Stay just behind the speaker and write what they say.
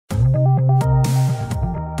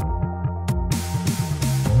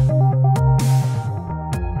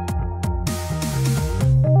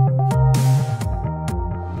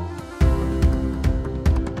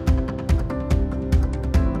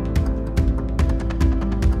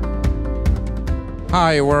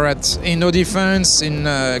Hi, we're at Indodefence in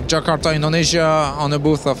Jakarta, Indonesia, on a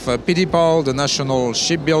booth of PAL, the national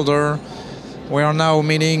shipbuilder. We are now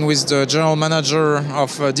meeting with the general manager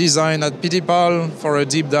of design at PAL for a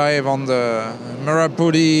deep dive on the Merah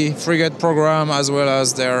Putih Frigate program as well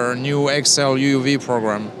as their new XL UUV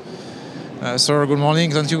program. Sir, good morning.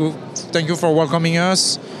 Thank you for welcoming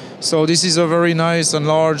us. So this is a very nice and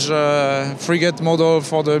large frigate model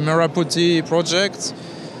for the Merah Putih project.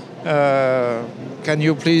 Can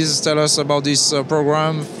you please tell us about this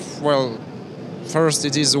program? Well, first,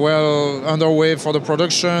 it is well underway for the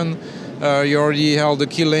production. You already held the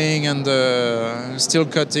keeling and the steel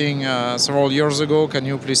cutting several years ago. Can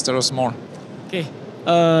you please tell us more? Okay,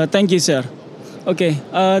 thank you, sir. Okay,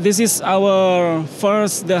 this is our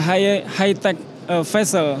first high-tech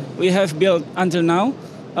vessel we have built until now.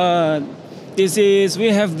 We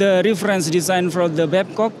have the reference design from the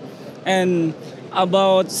Babcock, and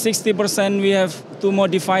about 60% we have to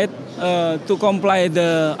modify it to comply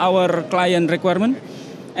our client requirement,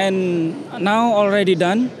 and now already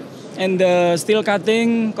done. And the steel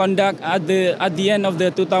cutting conduct at the end of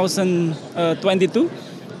the 2022,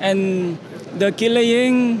 and the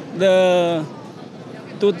keeling the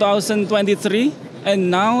 2023,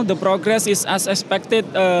 and now the progress is as expected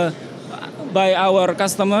by our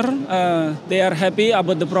customer. They are happy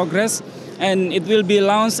about the progress, and it will be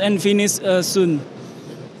launched and finished soon.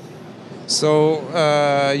 So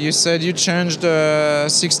you said you changed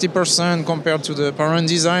 60% compared to the parent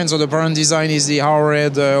design. So the parent design is the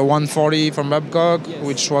Arrowhead 140 from Babcock, yes,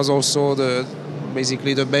 which was also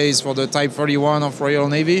basically the base for the Type 31 of Royal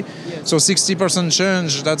Navy. Yes. So 60%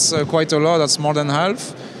 change, that's quite a lot, that's more than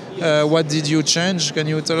half. What did you change? Can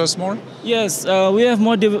you tell us more? Yes, we have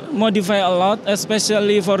modified a lot,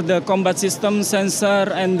 especially for the combat system, sensor,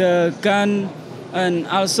 and the gun. And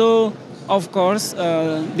also, of course,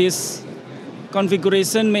 this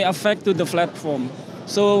configuration may affect to the platform.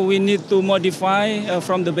 So we need to modify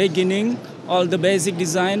from the beginning all the basic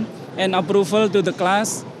design and approval to the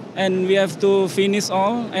class. And we have to finish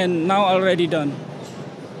all, and now already done.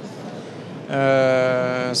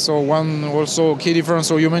 So one also key difference,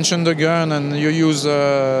 so you mentioned the gun and you use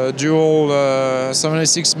dual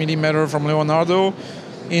 76mm from Leonardo.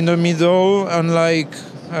 In the middle, unlike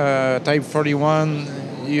Type 31,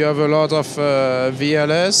 you have a lot of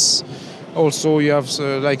VLS. Also you have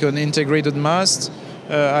like an integrated mast.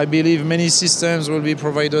 I believe many systems will be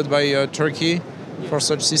provided by Turkey for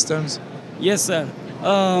such systems. Yes, sir.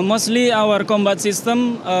 Mostly our combat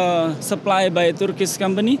system supplied by Turkish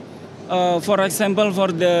company. For example, for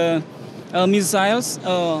the missiles,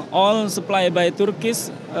 all supplied by Turkish.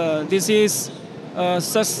 This is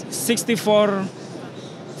 64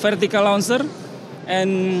 vertical launcher,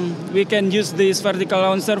 and we can use this vertical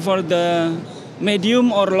launcher for the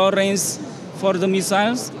medium or low range for the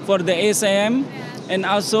missiles, for the ASAM, and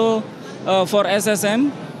also for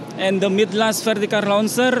SSM. And the mid-last vertical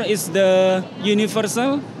launcher is the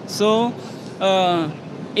universal. So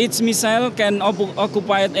each missile can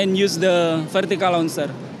occupy it and use the vertical launcher.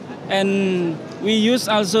 And we use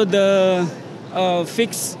also the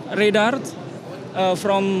fixed radar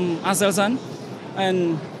from Aselsan.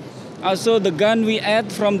 And also the gun we add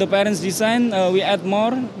from the parents' design, we add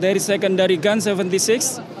more. There is secondary gun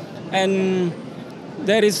 76. And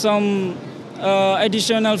there is some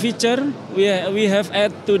additional feature we have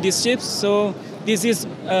added to these ships. So this is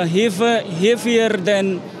heavier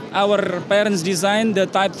than our parents' design, the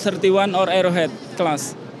Type 31 or Arrowhead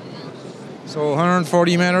class. So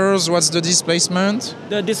 140 meters, what's the displacement?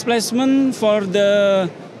 The displacement for the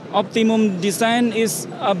optimum design is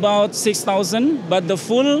about 6,000, but the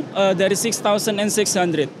full, there is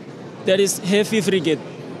 6,600. That is heavy frigate.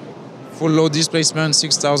 Full load displacement,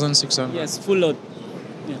 6,600. Yes, full load.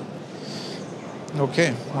 Yeah.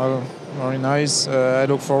 Okay, well, very nice. I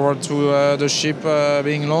look forward to the ship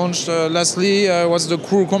being launched. Lastly, what's the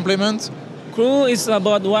crew complement? Crew is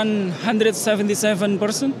about 177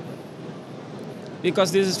 person,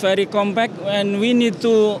 because this is very compact, and we need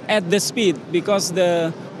to add the speed because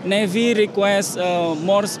the Navy requires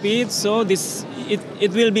more speed, so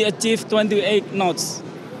it will be achieved 28 knots.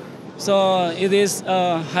 So it is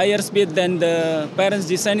higher speed than the parents'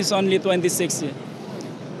 design is only 26.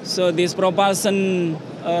 So this propulsion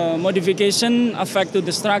modification affect to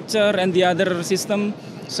the structure and the other system.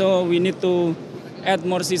 So we need to add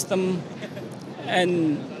more system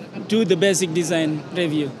and do the basic design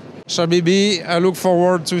review. Chabibi, I look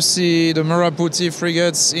forward to see the Merah Putih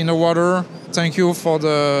frigates in the water. Thank you for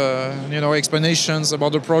the explanations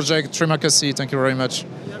about the project. Terima kasih. Thank you very much.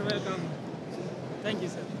 You're welcome. Thank you,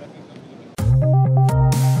 sir.